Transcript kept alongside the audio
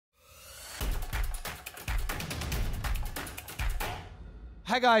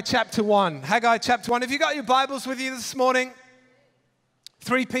Haggai chapter 1. Haggai chapter 1. Have you got your Bibles with you this morning?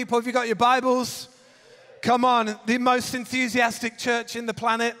 3 people, have you got your Bibles? Come on, the most enthusiastic church in the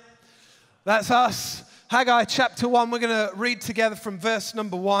planet. That's us. Haggai chapter 1, we're going to read together from verse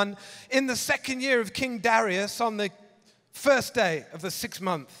number 1. In the second year of King Darius, on the first day of the 6th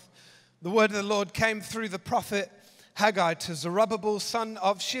month, the word of the Lord came through the prophet Haggai to Zerubbabel, son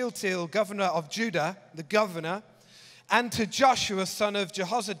of Shealtiel, governor of Judah, the governor, and to Joshua, son of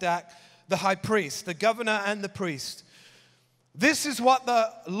Jehozadak, the high priest, the governor and the priest. This is what the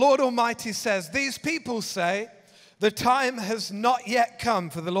Lord Almighty says. These people say, the time has not yet come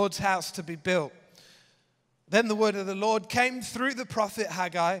for the Lord's house to be built. Then the word of the Lord came through the prophet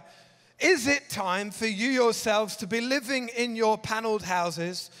Haggai. Is it time for you yourselves to be living in your paneled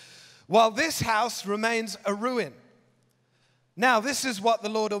houses while this house remains a ruin? Now, this is what the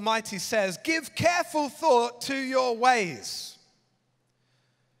Lord Almighty says. Give careful thought to your ways.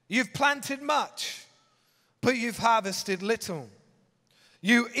 You've planted much, but you've harvested little.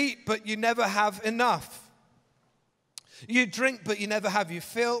 You eat, but you never have enough. You drink, but you never have your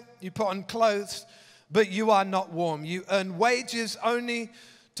fill. You put on clothes, but you are not warm. You earn wages only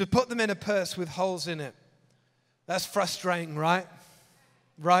to put them in a purse with holes in it. That's frustrating, right?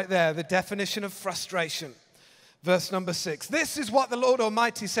 Right there, the definition of frustration. Verse number 6. This is what the Lord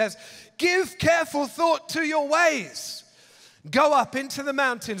Almighty says. Give careful thought to your ways. Go up into the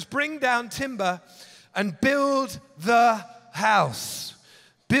mountains, bring down timber, and build the house.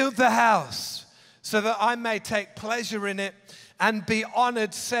 Build the house so that I may take pleasure in it and be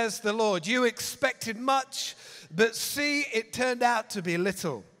honored, says the Lord. You expected much, but see, it turned out to be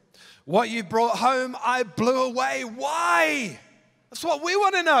little. What you brought home, I blew away. Why? That's what we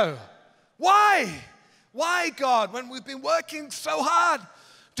want to know. Why? Why, God, when we've been working so hard,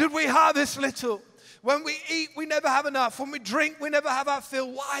 did we harvest little? When we eat, we never have enough. When we drink, we never have our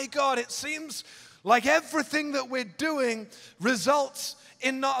fill. Why, God? It seems like everything that we're doing results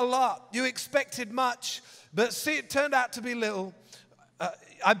in not a lot. You expected much, but see, it turned out to be little.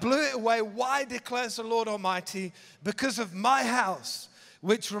 I blew it away. Why, declares the Lord Almighty? Because of my house,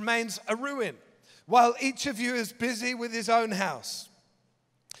 which remains a ruin, while each of you is busy with his own house.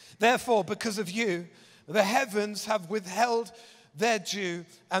 Therefore, because of you, the heavens have withheld their dew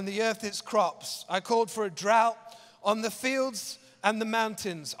and the earth its crops. I called for a drought on the fields and the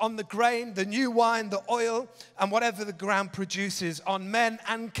mountains, on the grain, the new wine, the oil, and whatever the ground produces, on men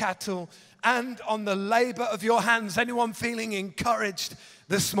and cattle, and on the labor of your hands. Anyone feeling encouraged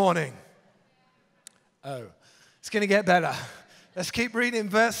this morning? Oh, it's going to get better. Let's keep reading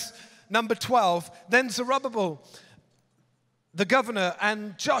verse number 12. Then Zerubbabel, the governor,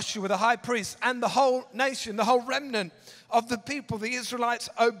 and Joshua, the high priest, and the whole nation, the whole remnant of the people, the Israelites,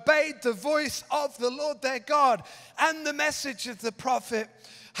 obeyed the voice of the Lord their God and the message of the prophet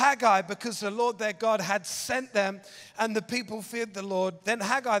Haggai, because the Lord their God had sent them, and the people feared the Lord. Then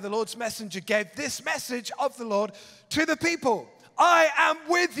Haggai, the Lord's messenger, gave this message of the Lord to the people. I am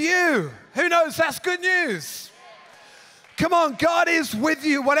with you. Who knows? That's good news. Come on, God is with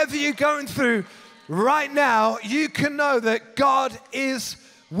you. Whatever you're going through right now, you can know that God is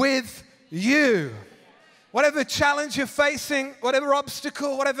with you. Whatever challenge you're facing, whatever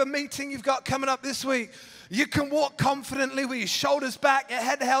obstacle, whatever meeting you've got coming up this week, you can walk confidently with your shoulders back, your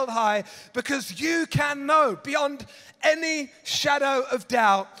head held high, because you can know beyond any shadow of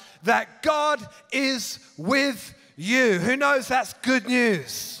doubt that God is with you. Who knows? That's good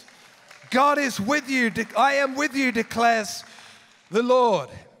news. God is with you. I am with you, declares the Lord.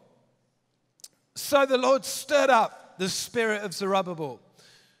 So the Lord stirred up the spirit of Zerubbabel,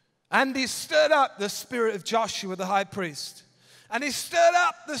 and he stirred up the spirit of Joshua, the high priest, and he stirred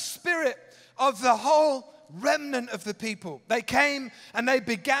up the spirit of the whole remnant of the people. They came and they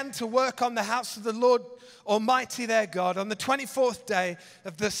began to work on the house of the Lord Almighty their God on the 24th day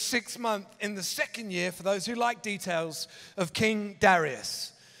of the 6th month in the 2nd year, for those who like details, of King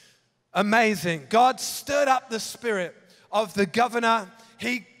Darius. Amazing. God stirred up the spirit of the governor.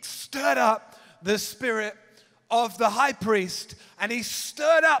 He stirred up the spirit of the high priest, and he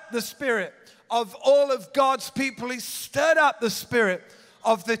stirred up the spirit of all of God's people. He stirred up the spirit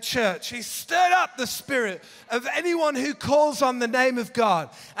of the church. He stirred up the spirit of anyone who calls on the name of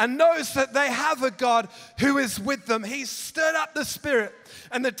God and knows that they have a God who is with them. He stirred up the spirit.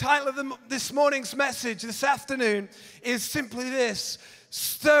 And the title of this morning's message this afternoon is simply this: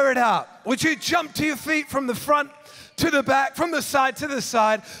 stir it up. Would you jump to your feet from the front to the back, from the side to the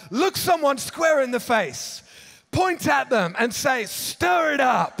side, look someone square in the face, point at them and say, stir it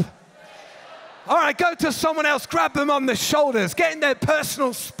up. All right, go to someone else, grab them on the shoulders, get in their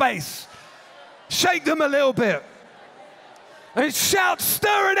personal space, shake them a little bit. And shout,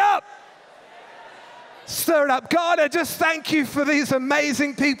 stir it up. Stir it up. God, I just thank you for these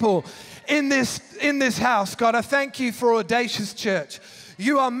amazing people in this house. God, I thank you for Audacious Church.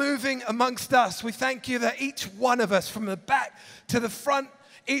 You are moving amongst us. We thank you that each one of us, from the back to the front,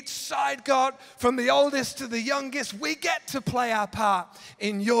 each side, God, from the oldest to the youngest, we get to play our part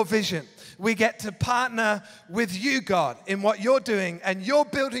in your vision. We get to partner with you, God, in what you're doing, and you're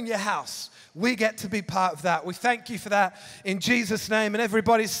building your house. We get to be part of that. We thank you for that in Jesus' name. And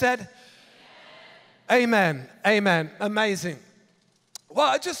everybody said, amen. Amen. Amazing. Well,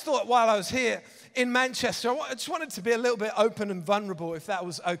 I just thought while I was here in Manchester, I just wanted to be a little bit open and vulnerable, if that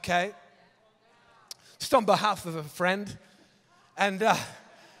was okay. Just on behalf of a friend. And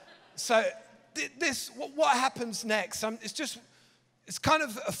so what happens next, it's kind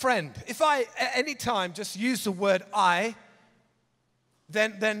of a friend. If I, at any time, just use the word I,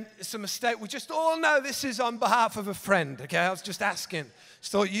 then it's a mistake. We just all know this is on behalf of a friend, okay? I was just asking.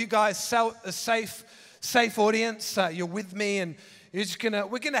 Just thought you guys, a safe audience, you're with me, and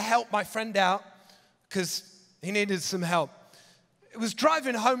we're gonna help my friend out because he needed some help. It was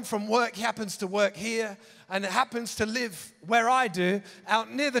driving home from work. He happens to work here and happens to live where I do, out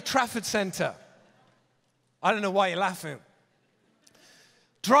near the Trafford Centre. I don't know why you're laughing.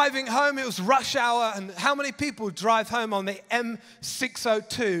 Driving home, it was rush hour, and how many people drive home on the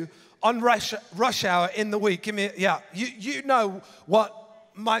M602 on rush hour in the week? You know what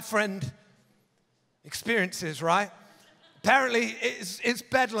my friend experiences, right? Apparently, it's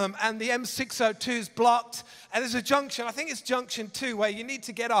bedlam, and the M602 is blocked, and there's a junction, I think it's junction 2, where you need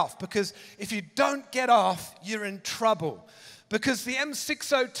to get off, because if you don't get off, you're in trouble. Because the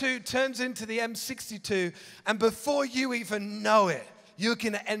M602 turns into the M62, and before you even know it, you're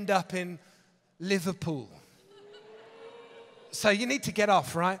going to end up in Liverpool. So you need to get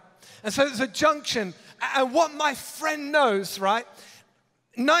off, right? And so there's a junction, and what my friend knows, right?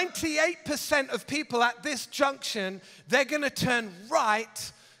 98% of people at this junction, they're going to turn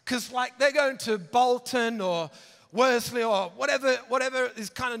right because, like, they're going to Bolton or Worsley or whatever is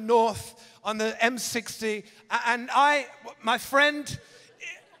kind of north on the M60. And my friend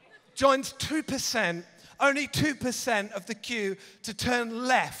joins 2%, only 2% of the queue to turn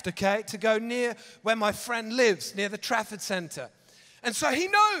left, okay, to go near where my friend lives, near the Trafford Centre. And so he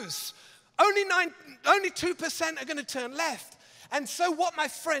knows only 2% are going to turn left. And so what my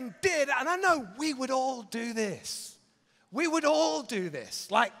friend did, and I know we would all do this. We would all do this.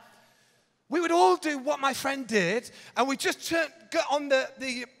 Like, we would all do what my friend did, and we just got on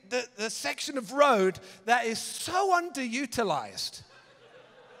the section of road that is so underutilized.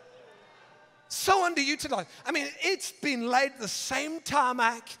 So underutilized. I mean, it's been laid the same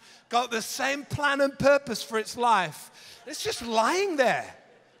tarmac, got the same plan and purpose for its life. It's just lying there.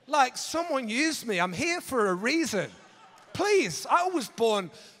 Like, someone used me. I'm here for a reason. Please, I was born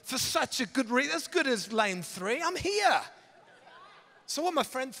for such a good reason, as good as lane 3. I'm here. So what my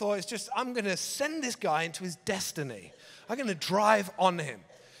friend thought is just, I'm going to send this guy into his destiny. I'm going to drive on him.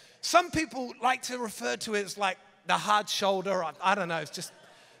 Some people like to refer to it as like the hard shoulder. I don't know, it's just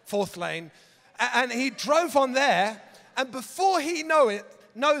 4th lane. And he drove on there, and before he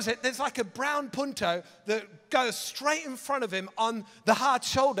knows it, there's like a brown Punto that goes straight in front of him on the hard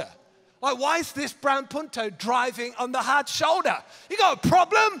shoulder. Like, why is this brown Punto driving on the hard shoulder? You got a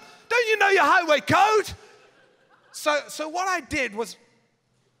problem? Don't you know your highway code? So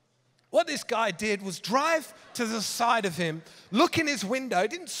what this guy did was drive to the side of him, look in his window,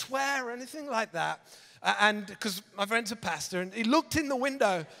 didn't swear or anything like that, and because my friend's a pastor, and he looked in the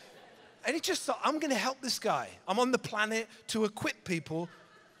window, and he just thought, I'm going to help this guy. I'm on the planet to equip people,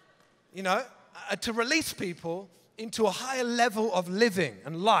 to release people into a higher level of living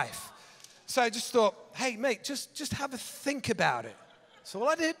and life. So I just thought, hey, mate, just have a think about it. So all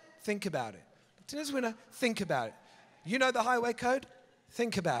I did, think about it. Looked in his window, think about it. You know the highway code?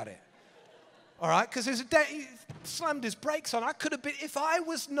 Think about it. All right? Because there's a day he slammed his brakes on. I could have been, if I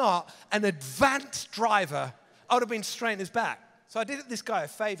was not an advanced driver, I would have been straight in his back. So I did this guy a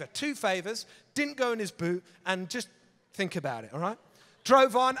favor, 2 favors, didn't go in his boot, and just think about it, all right?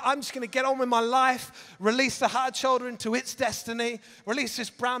 Drove on, I'm just going to get on with my life, release the hard shoulder into its destiny, release this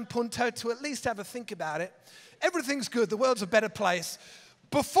brown Punto to at least have a think about it. Everything's good, the world's a better place.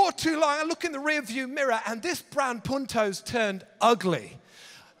 Before too long, I look in the rearview mirror, and this brown Punto's turned ugly,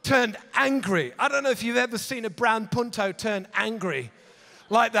 turned angry. I don't know if you've ever seen a brown Punto turn angry,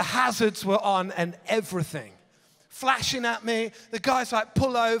 like the hazards were on and everything. Flashing at me, the guy's like,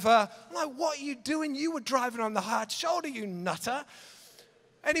 pull over. I'm like, what are you doing? You were driving on the hard shoulder, you nutter.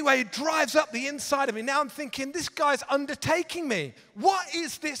 Anyway, he drives up the inside of me. Now I'm thinking, this guy's undertaking me. What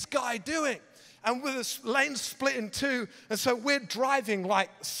is this guy doing? and with the lane split in two, and so we're driving like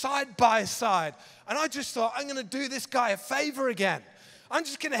side by side. And I just thought, I'm gonna do this guy a favor again. I'm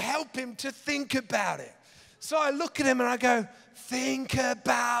just gonna help him to think about it. So I look at him and I go, think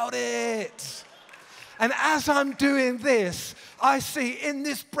about it. And as I'm doing this, I see in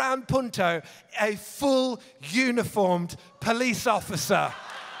this brown Punto a full uniformed police officer.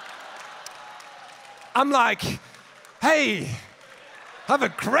 I'm like, hey, have a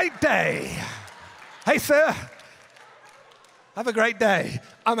great day. Hey, sir, have a great day.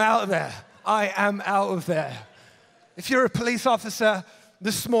 I'm out of there. I am out of there. If you're a police officer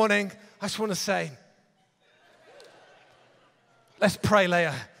this morning, I just want to say, let's pray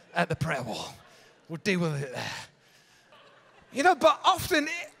later at the prayer wall. We'll deal with it there. You know, but often,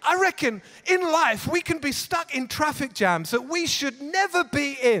 I reckon, in life, we can be stuck in traffic jams that we should never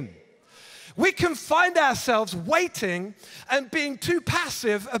be in. We can find ourselves waiting and being too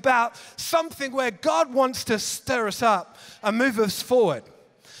passive about something where God wants to stir us up and move us forward.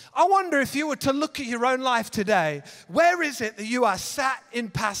 I wonder if you were to look at your own life today, where is it that you are sat in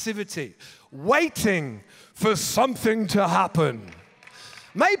passivity, waiting for something to happen?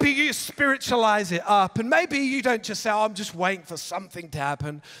 Maybe you spiritualize it up, and maybe you don't just say, oh, I'm just waiting for something to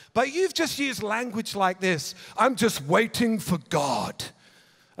happen, but you've just used language like this, I'm just waiting for God.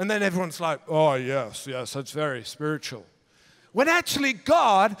 And then everyone's like, oh, yes, that's very spiritual. When actually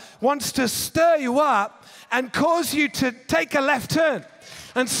God wants to stir you up and cause you to take a left turn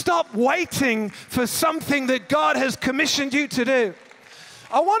and stop waiting for something that God has commissioned you to do.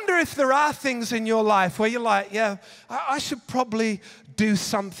 I wonder if there are things in your life where you're like, yeah, I should probably do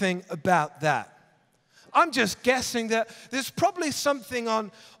something about that. I'm just guessing that there's probably something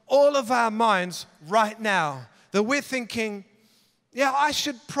on all of our minds right now that we're thinking, yeah, I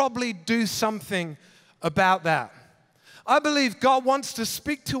should probably do something about that. I believe God wants to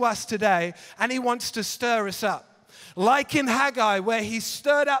speak to us today, and he wants to stir us up. Like in Haggai, where he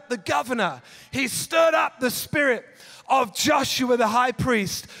stirred up the governor, he stirred up the spirit of Joshua the high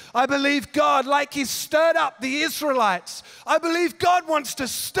priest. I believe God, like he stirred up the Israelites, I believe God wants to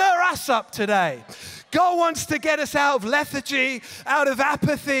stir us up today. God wants to get us out of lethargy, out of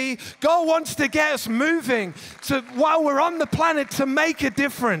apathy. God wants to get us moving while we're on the planet to make a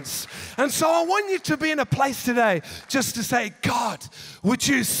difference. And so I want you to be in a place today just to say, God, would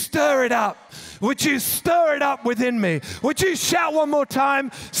you stir it up? Would you stir it up within me? Would you shout one more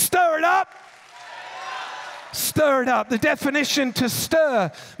time, stir it up? Stir it up. The definition to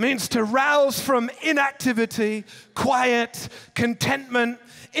stir means to rouse from inactivity, quiet, contentment,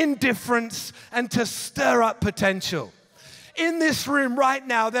 indifference, and to stir up potential. In this room right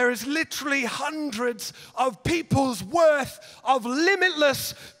now, there is literally hundreds of people's worth of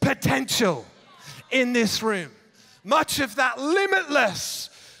limitless potential in this room. Much of that limitless,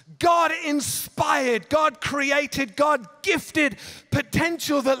 God-inspired, God-created, God-gifted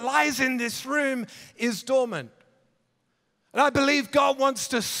potential that lies in this room is dormant. And I believe God wants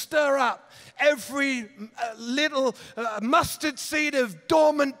to stir up every little mustard seed of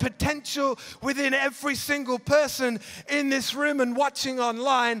dormant potential within every single person in this room and watching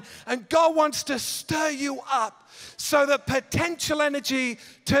online. And God wants to stir you up so that potential energy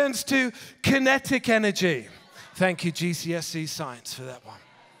turns to kinetic energy. Thank you, GCSE Science, for that one.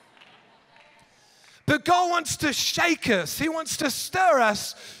 But God wants to shake us. He wants to stir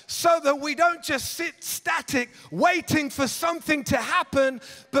us so that we don't just sit static waiting for something to happen,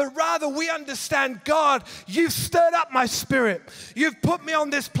 but rather we understand, God, you've stirred up my spirit. You've put me on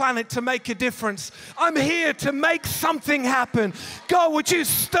this planet to make a difference. I'm here to make something happen. God, would you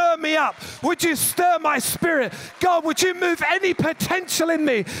stir me up? Would you stir my spirit? God, would you move any potential in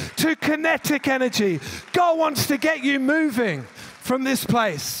me to kinetic energy? God wants to get you moving from this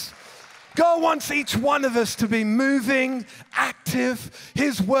place. God wants each one of us to be moving, active.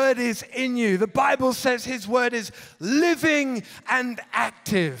 His word is in you. The Bible says his word is living and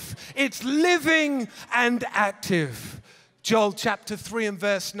active. It's living and active. Joel chapter 3 and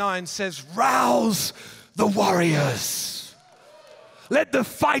verse 9 says, rouse the warriors. Let the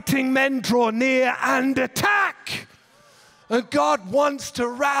fighting men draw near and attack. And God wants to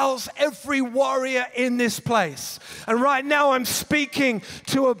rouse every warrior in this place. And right now I'm speaking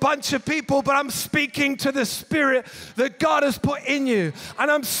to a bunch of people, but I'm speaking to the spirit that God has put in you.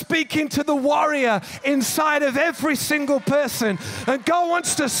 And I'm speaking to the warrior inside of every single person. And God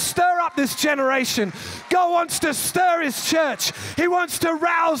wants to stir up this generation. God wants to stir his church. He wants to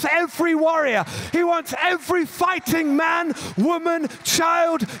rouse every warrior. He wants every fighting man, woman,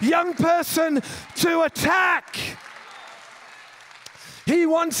 child, young person to attack. He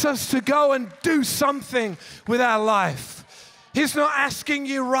wants us to go and do something with our life. He's not asking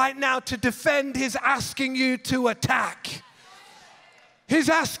you right now to defend. He's asking you to attack. He's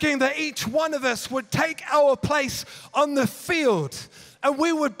asking that each one of us would take our place on the field and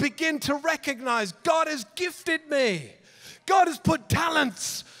we would begin to recognize God has gifted me. God has put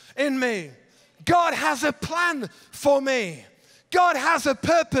talents in me. God has a plan for me. God has a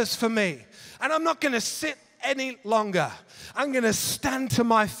purpose for me. And I'm not going to sit any longer. I'm going to stand to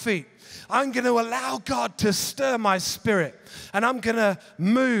my feet. I'm going to allow God to stir my spirit. And I'm going to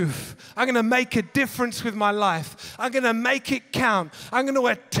move. I'm going to make a difference with my life. I'm going to make it count. I'm going to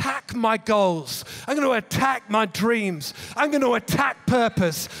attack my goals. I'm going to attack my dreams. I'm going to attack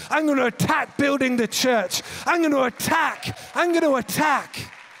purpose. I'm going to attack building the church. I'm going to attack.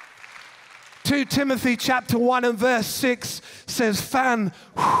 2 Timothy chapter 1 and verse 6 says, fan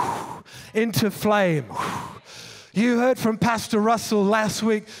into flame. You heard from Pastor Russell last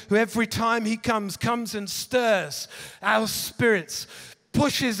week, who every time he comes and stirs our spirits,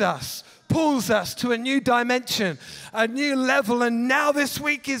 pushes us, pulls us to a new dimension, a new level. And now this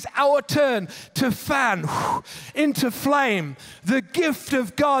week is our turn to fan into flame the gift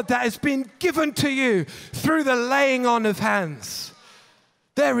of God that has been given to you through the laying on of hands.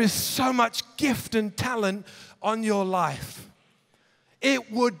 There is so much gift and talent on your life.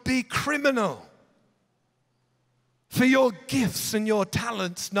 It would be criminal for your gifts and your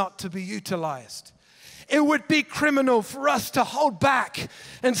talents not to be utilized. It would be criminal for us to hold back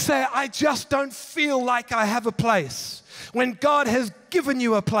and say, I just don't feel like I have a place. When God has given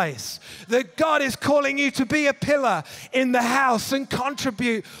you a place, that God is calling you to be a pillar in the house and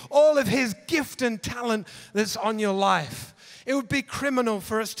contribute all of His gift and talent that's on your life. It would be criminal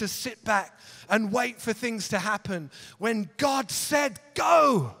for us to sit back and wait for things to happen when God said,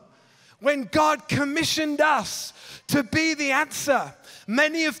 go. When God commissioned us to be the answer.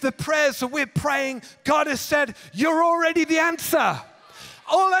 Many of the prayers that we're praying, God has said, you're already the answer.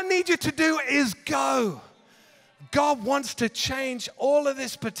 All I need you to do is go. God wants to change all of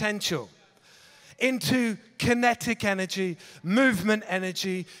this potential into kinetic energy, movement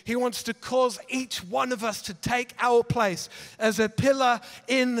energy. He wants to cause each one of us to take our place as a pillar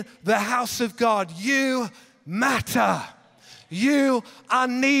in the house of God. You matter. You are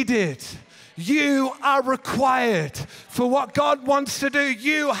needed. You are required for what God wants to do.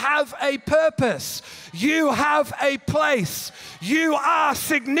 You have a purpose. You have a place. You are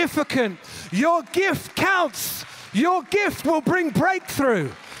significant. Your gift counts. Your gift will bring breakthrough.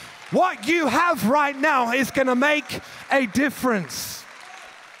 What you have right now is going to make a difference.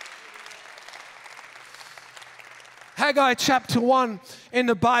 Haggai chapter 1 in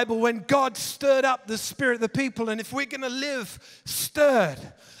the Bible, when God stirred up the spirit of the people, and if we're going to live stirred,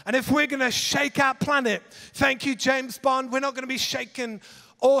 and if we're going to shake our planet, thank you, James Bond, we're not going to be shaken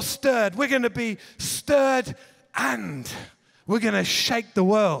or stirred. We're going to be stirred and we're going to shake the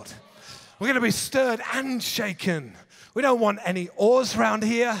world. We're going to be stirred and shaken. We don't want any oars around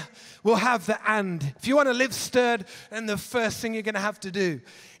here. We'll have the and. If you want to live stirred, then the first thing you're going to have to do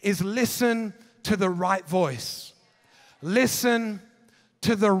is listen to the right voice. Listen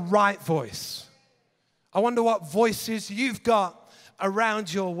to the right voice. I wonder what voices you've got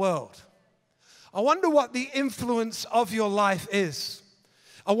around your world. I wonder what the influence of your life is.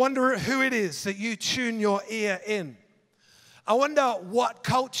 I wonder who it is that you tune your ear in. I wonder what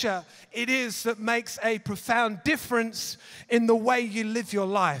culture it is that makes a profound difference in the way you live your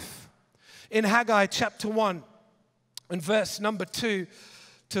life. In Haggai chapter 1 and verse number 2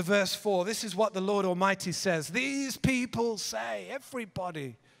 to verse 4, this is what the Lord Almighty says. These people say,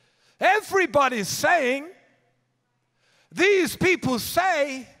 everybody's saying, these people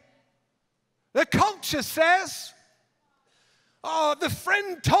say, the culture says, oh, the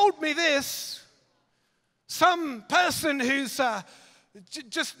friend told me this. Some person who's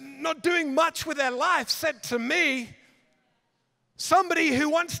just not doing much with their life said to me, somebody who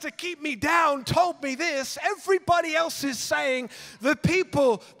wants to keep me down told me this. Everybody else is saying, the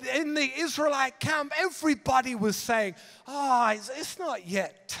people in the Israelite camp, everybody was saying, it's not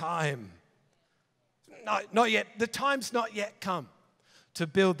yet time. Not yet. The time's not yet come to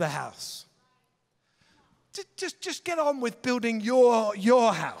build the house. Just get on with building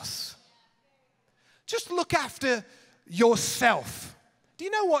your house. Just look after yourself. Do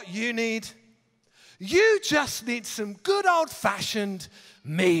you know what you need? You just need some good old-fashioned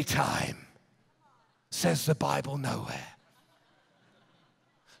me time, says the Bible nowhere.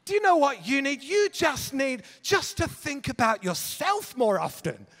 Do you know what you need? You just need to think about yourself more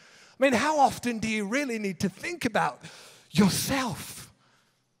often. I mean, how often do you really need to think about yourself?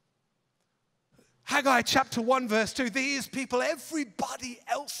 Haggai chapter 1 verse 2, these people, everybody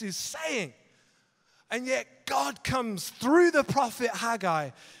else is saying. And yet God comes through the prophet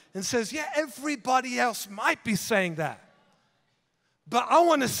Haggai and says, yeah, everybody else might be saying that, but I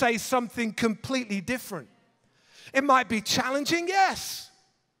want to say something completely different. It might be challenging, yes.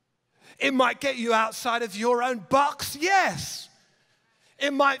 It might get you outside of your own box, yes.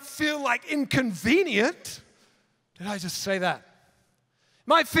 It might feel like inconvenient. Did I just say that? It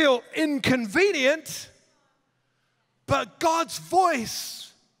might feel inconvenient, but God's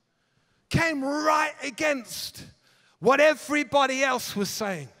voice came right against what everybody else was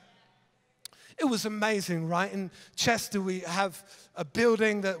saying. It was amazing, right? In Chester, we have a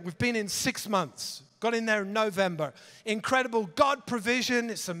building that we've been in 6 months. Got in there in November. Incredible God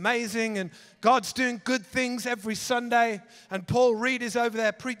provision. It's amazing. And God's doing good things every Sunday. And Paul Reed is over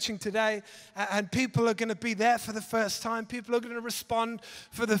there preaching today. And people are going to be there for the first time. People are going to respond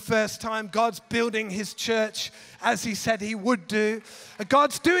for the first time. God's building his church as he said he would do. And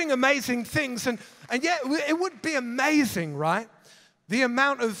God's doing amazing things. And yet it would be amazing, right? The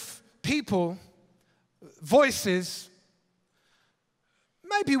amount of people, voices,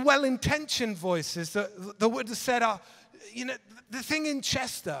 maybe well-intentioned voices that would have said, you know, the thing in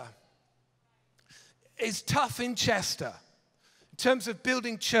Chester is tough in Chester. In terms of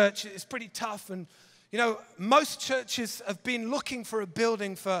building church, it's pretty tough. And, you know, most churches have been looking for a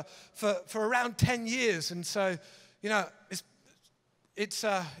building for around 10 years. And so, you know,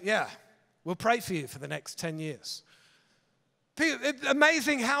 yeah, we'll pray for you for the next 10 years. It's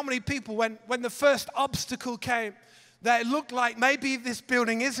amazing how many people, when the first obstacle came, that it looked like maybe this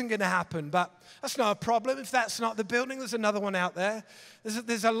building isn't going to happen, but that's not a problem. If that's not the building, there's another one out there.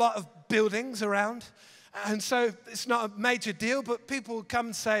 There's a lot of buildings around, and so it's not a major deal, but people will come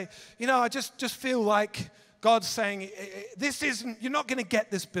and say, you know, I just feel like God's saying, you're not going to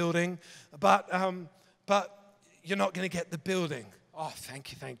get this building, but you're not going to get the building. Oh,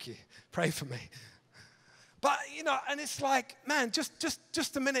 thank you. Pray for me. But, you know, and it's like, man,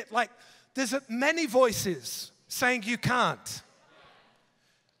 just a minute, like there's many voices saying you can't.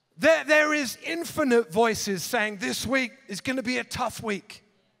 There is infinite voices saying this week is going to be a tough week.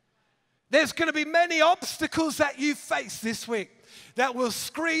 There's going to be many obstacles that you face this week that will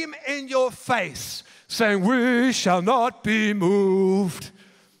scream in your face saying, we shall not be moved.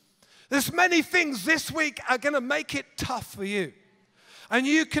 There's many things this week are going to make it tough for you. And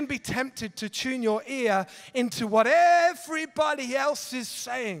you can be tempted to tune your ear into what everybody else is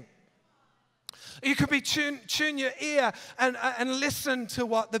saying. You could be tune your ear and listen to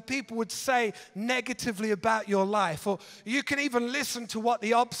what the people would say negatively about your life. Or you can even listen to what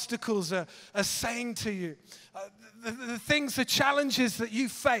the obstacles are saying to you. The things, the challenges that you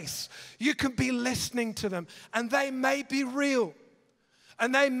face, you can be listening to them. And they may be real.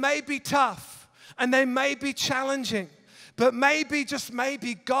 And they may be tough. And they may be challenging. But maybe, just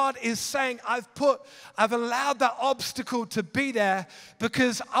maybe, God is saying, I've allowed that obstacle to be there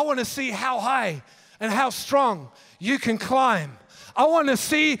because I want to see how high and how strong you can climb. I want to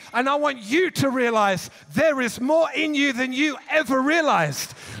see and I want you to realize there is more in you than you ever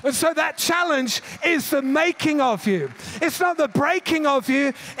realized. And so that challenge is the making of you. It's not the breaking of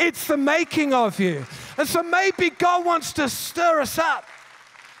you, it's the making of you. And so maybe God wants to stir us up.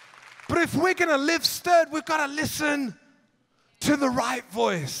 But if we're going to live stirred, we've got to listen to the right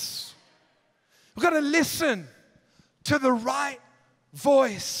voice. We've got to listen to the right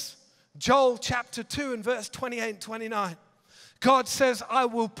voice. Joel chapter 2 and verse 28 and 29. God says, I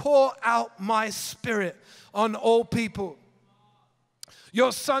will pour out my spirit on all people.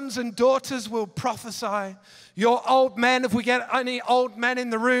 Your sons and daughters will prophesy. Your old men, if we get any old men in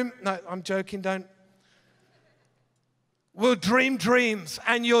the room, no, I'm joking, will dream dreams,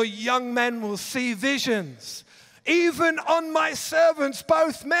 and your young men will see visions. Even on my servants,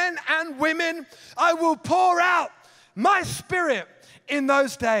 both men and women, I will pour out my spirit in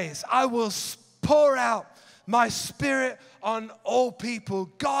those days. I will pour out my spirit on all people.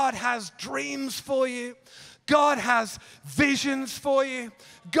 God has dreams for you. God has visions for you.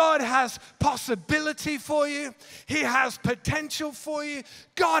 God has possibility for you. He has potential for you.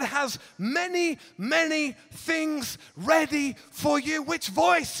 God has many, many things ready for you. Which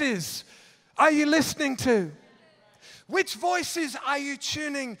voices are you listening to? Which voices are you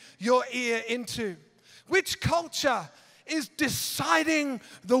tuning your ear into? Which culture is deciding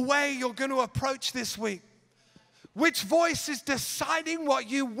the way you're going to approach this week? Which voice is deciding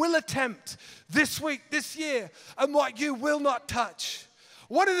what you will attempt this week, this year, and what you will not touch?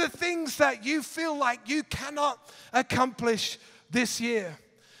 What are the things that you feel like you cannot accomplish this year?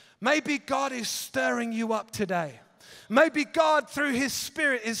 Maybe God is stirring you up today. Maybe God, through His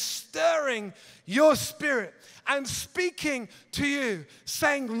Spirit, is stirring your spirit and speaking to you,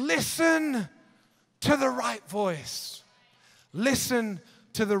 saying, listen to the right voice. Listen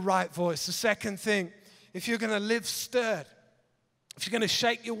to the right voice. The second thing, if you're going to live stirred, if you're going to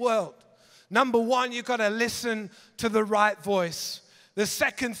shake your world, number one, you've got to listen to the right voice. The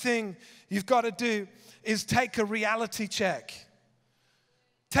second thing you've got to do is take a reality check.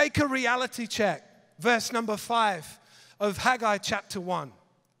 Take a reality check. Verse number 5 of Haggai chapter 1.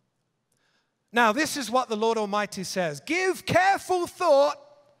 Now, this is what the Lord Almighty says. Give careful thought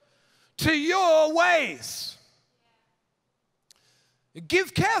to your ways.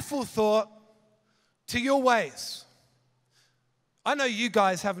 Give careful thought to your ways. I know you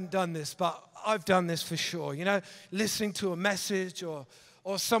guys haven't done this, but I've done this for sure. You know, listening to a message or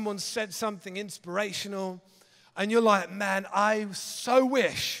someone said something inspirational, and you're like, man, I so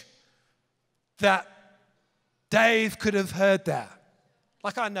wish that Dave could have heard that.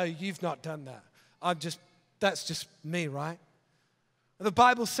 Like, I know you've not done that. That's just me, right? The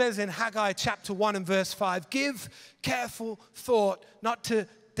Bible says in Haggai chapter 1 and verse 5, give careful thought not to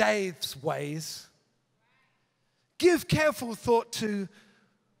Dave's ways. Give careful thought to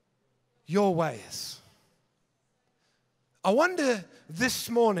your ways. I wonder this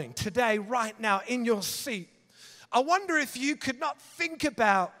morning, today, right now, in your seat, I wonder if you could not think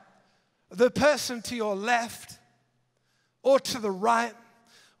about the person to your left or to the right.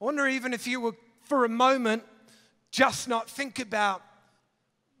 I wonder even if you were, for a moment, just not think about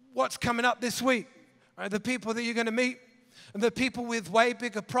what's coming up this week, right? The people that you're going to meet, and the people with way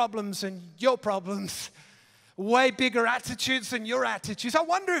bigger problems than your problems, way bigger attitudes than your attitudes. I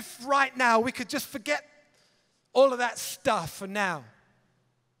wonder if right now we could just forget all of that stuff for now.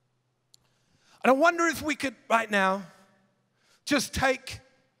 And I wonder if we could right now just take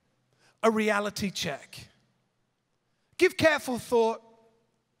a reality check. Give careful thought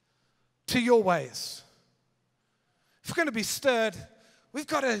to your ways. If we're going to be stirred, we've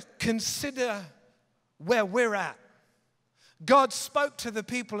got to consider where we're at. God spoke to the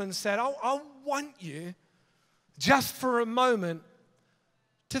people and said, I want you just for a moment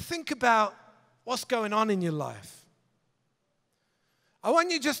to think about what's going on in your life. I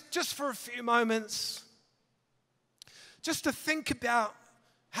want you just for a few moments just to think about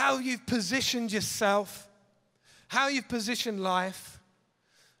how you've positioned yourself, how you've positioned life.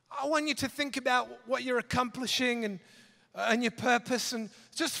 I want you to think about what you're accomplishing and your purpose. And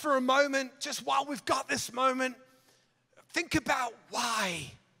just for a moment, just while we've got this moment, think about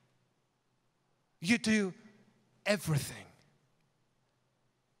why you do everything.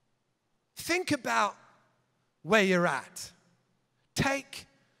 Think about where you're at. Take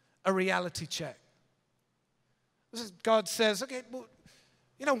a reality check. God says, okay, well,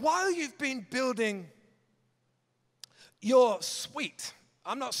 you know, while you've been building your suite,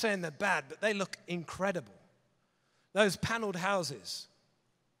 I'm not saying they're bad, but they look incredible. Those paneled houses.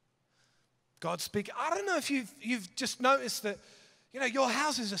 God speaking. I don't know if you've just noticed that, you know, your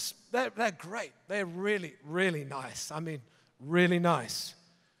houses they're great. They're really, really nice. I mean, really nice.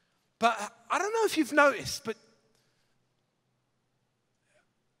 But I don't know if you've noticed, but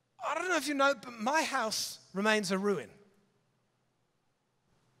I don't know if you know, but my house remains a ruin.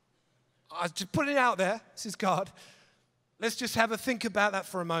 I just put it out there. This is God. Let's just have a think about that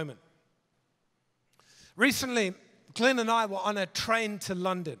for a moment. Recently, Glenn and I were on a train to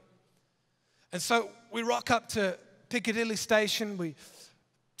London. And so we rock up to Piccadilly Station. We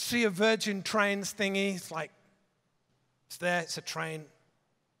see a Virgin Trains thingy. It's like, it's there, it's a train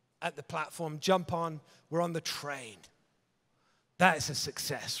at the platform. Jump on, we're on the train. That is a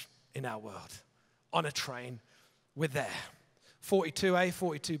success in our world. On a train, we're there. 42A,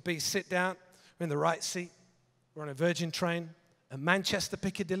 42B, sit down, we're in the right seat. We're on a Virgin train at Manchester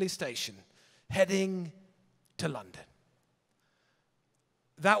Piccadilly Station, heading to London.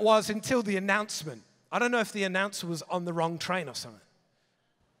 That was until the announcement. I don't know if the announcer was on the wrong train or something.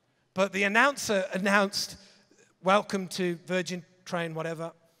 But the announcer announced, welcome to Virgin train,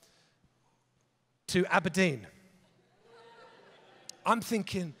 whatever, to Aberdeen. I'm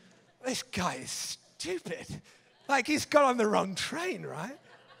thinking, this guy is stupid. Like, he's got on the wrong train, right?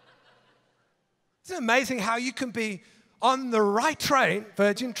 Isn't it amazing how you can be on the right train,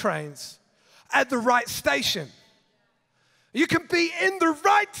 Virgin Trains, at the right station? You can be in the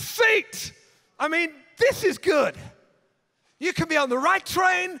right seat. I mean, this is good. You can be on the right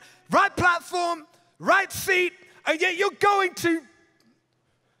train, right platform, right seat, and yet you're going to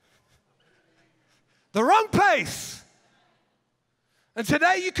the wrong place. And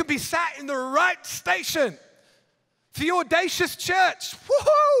today you can be sat in the right station for your Audacious Church.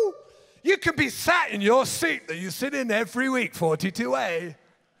 Woohoo! You can be sat in your seat that you sit in every week, 42A.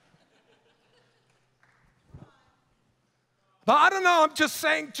 But I don't know, I'm just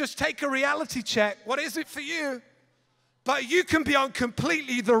saying, just take a reality check. What is it for you? But you can be on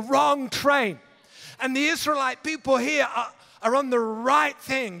completely the wrong train. And the Israelite people here are on the right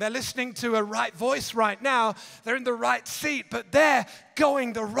thing. They're listening to a right voice right now. They're in the right seat, but they're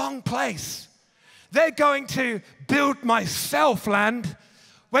going the wrong place. They're going to build myself land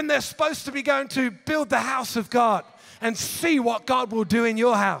when they're supposed to be going to build the house of God and see what God will do in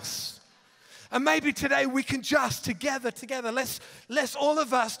your house. And maybe today we can just together, let's all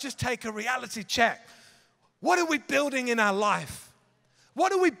of us just take a reality check. What are we building in our life?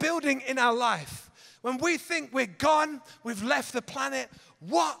 What are we building in our life? When we think we're gone, we've left the planet,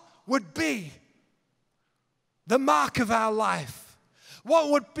 what would be the mark of our life? What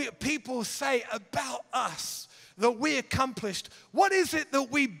would people say about us that we accomplished? What is it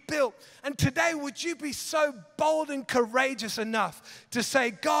that we built? And today, would you be so bold and courageous enough to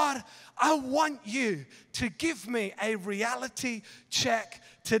say, God, I want you to give me a reality check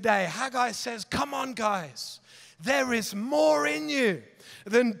today. Haggai says, come on, guys. There is more in you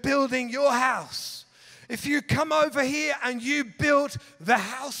than building your house. If you come over here and you build the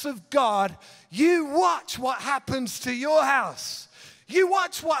house of God, you watch what happens to your house. You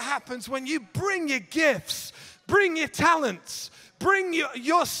watch what happens when you bring your gifts, bring your talents, bring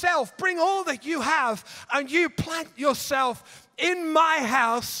yourself, bring all that you have, and you plant yourself in my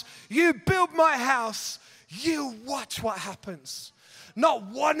house. You build my house. You watch what happens. Not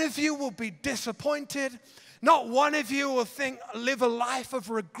one of you will be disappointed. Not one of you will live a life of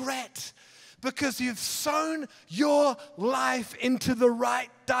regret, because you've sown your life into the right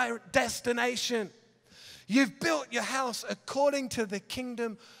destination. You've built your house according to the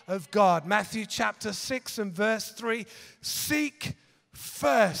kingdom of God. Matthew chapter 6 and verse 3, seek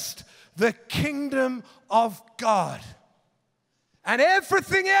first the kingdom of God, and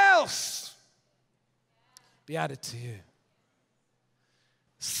everything else be added to you.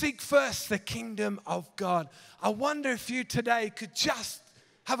 Seek first the kingdom of God. I wonder if you today could just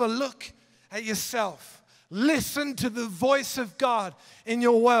have a look at yourself. Listen to the voice of God in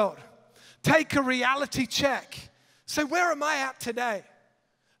your world. Take a reality check. Say, where am I at today?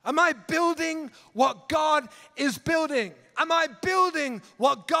 Am I building what God is building? Am I building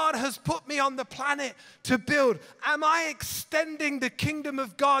what God has put me on the planet to build? Am I extending the kingdom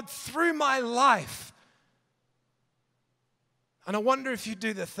of God through my life? And I wonder if you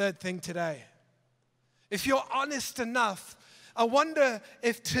do the third thing today. If you're honest enough, I wonder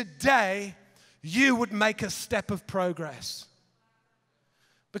if today you would make a step of progress.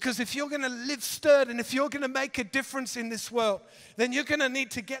 Because if you're going to live stirred and if you're going to make a difference in this world, then you're going to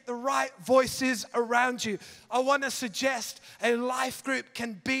need to get the right voices around you. I want to suggest a life group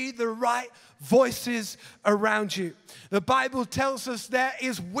can be the right voices around you. The Bible tells us there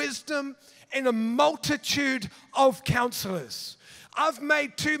is wisdom in a multitude of counselors. I've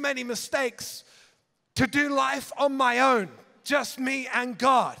made too many mistakes to do life on my own, just me and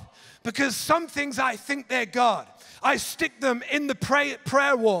God. Because some things I think they're God. I stick them in the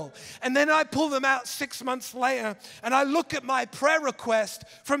prayer wall, and then I pull them out 6 months later, and I look at my prayer request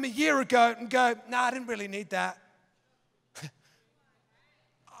from a year ago and go, nah, I didn't really need that.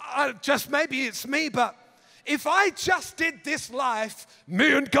 Maybe it's me, but if I just did this life,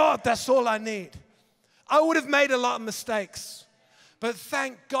 me and God, that's all I need. I would have made a lot of mistakes. But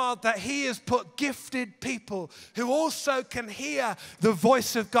thank God that He has put gifted people who also can hear the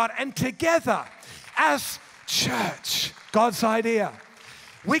voice of God. And together, as church, God's idea,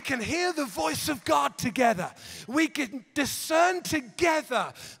 we can hear the voice of God together. We can discern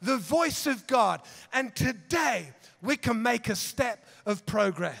together the voice of God. And today, we can make a step of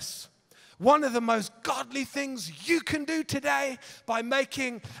progress. One of the most godly things you can do today by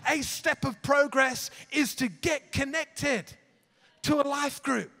making a step of progress is to get connected to a life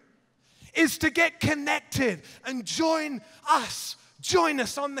group, is to get connected and join us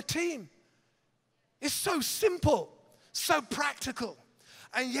on the team. It's so simple, so practical,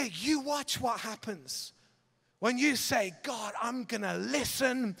 and yet you watch what happens when you say, God, I'm gonna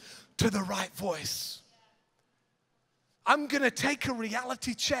listen to the right voice. I'm gonna take a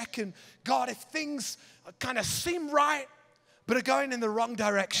reality check, and God, if things kind of seem right but are going in the wrong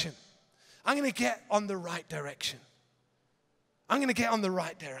direction, I'm gonna get on the right direction. I'm going to get on the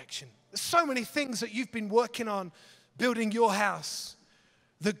right direction. There's so many things that you've been working on building your house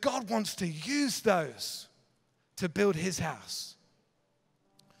that God wants to use those to build His house.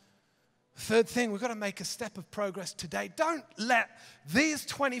 Third thing, we've got to make a step of progress today. Don't let these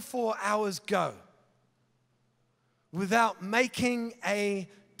 24 hours go without making a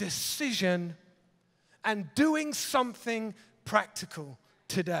decision and doing something practical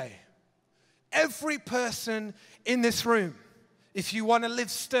today. Every person in this room, if you want to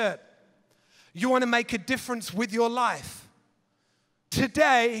live stirred, you want to make a difference with your life,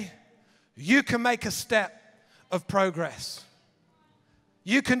 today you can make a step of progress.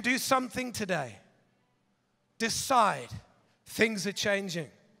 You can do something today. Decide. Things are changing.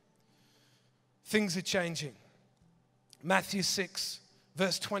 Things are changing. Matthew 6,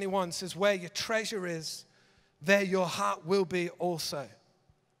 verse 21 says, where your treasure is, there your heart will be also.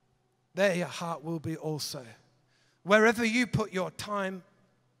 There your heart will be also. Wherever you put your time,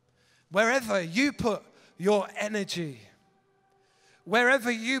 wherever you put your energy,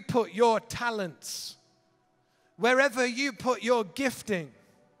 wherever you put your talents, wherever you put your gifting,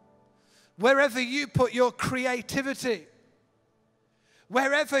 wherever you put your creativity,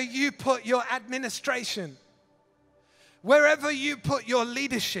 wherever you put your administration, wherever you put your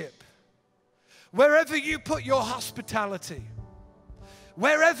leadership, wherever you put your hospitality,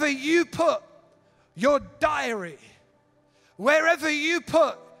 wherever you put your diary, wherever you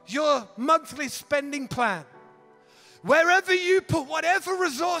put your monthly spending plan, wherever you put whatever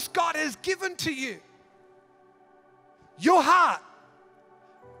resource God has given to you, your heart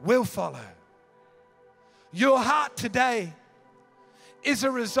will follow. Your heart today is a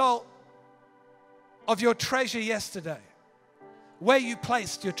result of your treasure yesterday, where you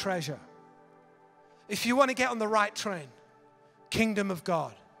placed your treasure. If you want to get on the right train, kingdom of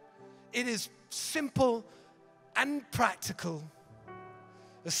God, it is simple and practical.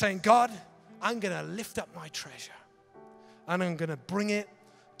 It's saying, God, I'm going to lift up my treasure and I'm going to bring it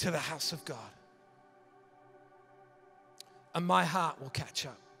to the house of God. And my heart will catch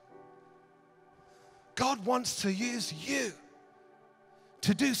up. God wants to use you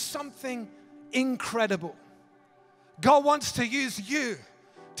to do something incredible. God wants to use you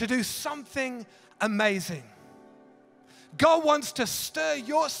to do something amazing. God wants to stir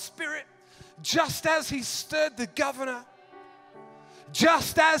your spirit just as he stirred the governor,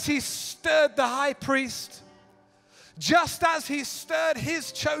 just as he stirred the high priest, just as he stirred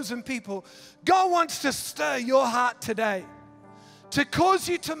his chosen people. God wants to stir your heart today to cause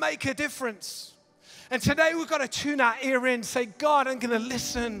you to make a difference. And today we've got to tune our ear in and say, God, I'm going to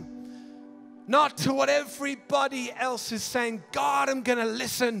listen not to what everybody else is saying. God, I'm going to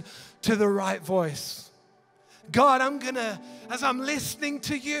listen to the right voice. God, I'm going to, as I'm listening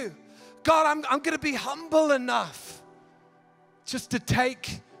to you, God, I'm going to be humble enough just to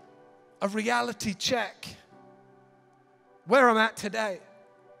take a reality check where I'm at today.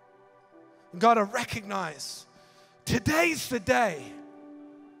 And God, I recognize today's the day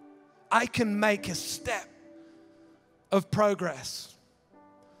I can make a step of progress.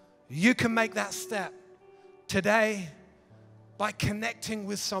 You can make that step today by connecting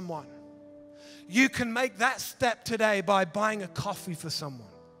with someone. You can make that step today by buying a coffee for someone.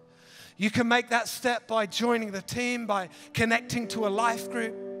 You can make that step by joining the team, by connecting to a life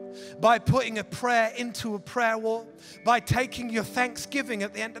group, by putting a prayer into a prayer wall, by taking your thanksgiving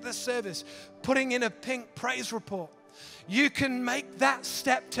at the end of the service, putting in a pink praise report. You can make that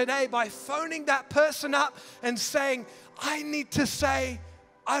step today by phoning that person up and saying, I need to say,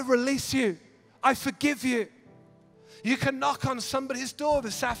 I release you, I forgive you. You can knock on somebody's door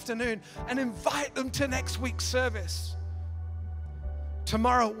this afternoon and invite them to next week's service.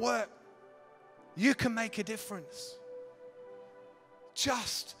 Tomorrow at work, you can make a difference.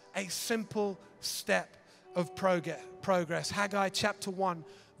 Just a simple step of progress. Haggai chapter 1,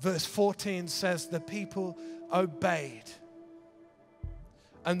 verse 14 says, the people obeyed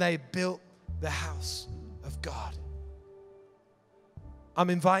and they built the house of God. I'm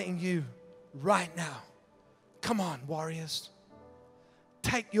inviting you right now. Come on, warriors.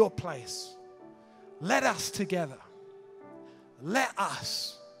 Take your place. Let us together. Let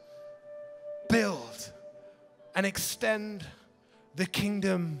us build and extend the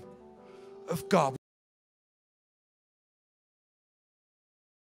kingdom of God.